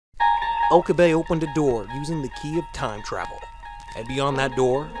Okabe opened a door using the key of time travel. And beyond that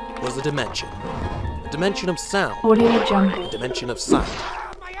door was a dimension. A dimension of sound. Audio Jungle. A dimension of sight.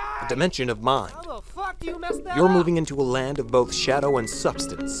 A dimension of mind. You're moving into a land of both shadow and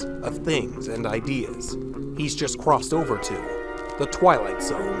substance, of things and ideas. He's just crossed over to the Twilight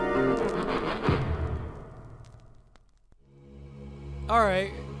Zone.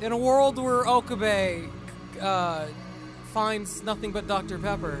 Alright, in a world where Okabe finds nothing but Dr.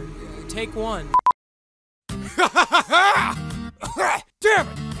 Pepper, take one. Damn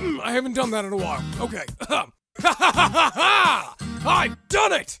it! I haven't done that in a while. Okay. I've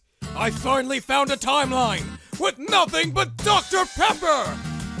done it! I finally found a timeline with nothing but Dr. Pepper!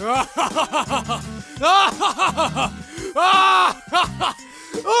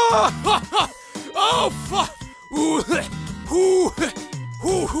 Oh, fuck!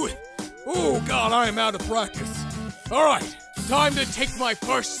 Oh, God, I am out of practice. Alright, time to take my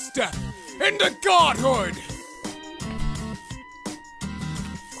first step into godhood!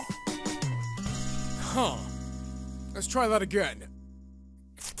 Huh. Let's try that again.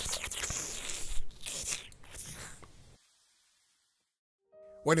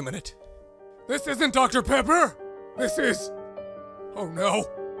 Wait a minute. This isn't Dr. Pepper! This is... Oh no.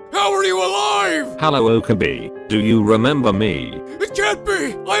 How are you alive? Hello Okabe, do you remember me? It can't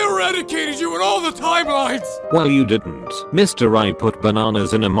be! I eradicated you in all the timelines! Well you didn't. Mister, I put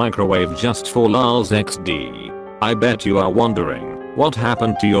bananas in a microwave just for lulz XD. I bet you are wondering, what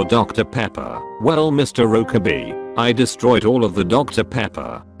happened to your Dr. Pepper? Well Mr. Okabe, I destroyed all of the Dr.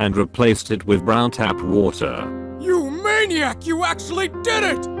 Pepper and replaced it with brown tap water. You maniac! You actually did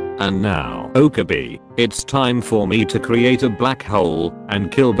it! And now, Okabe, it's time for me to create a black hole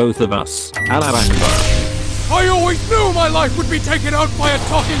and kill both of us. Alabama. I always knew my life would be taken out by a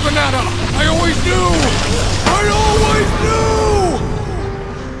talking banana! I always knew! I always knew!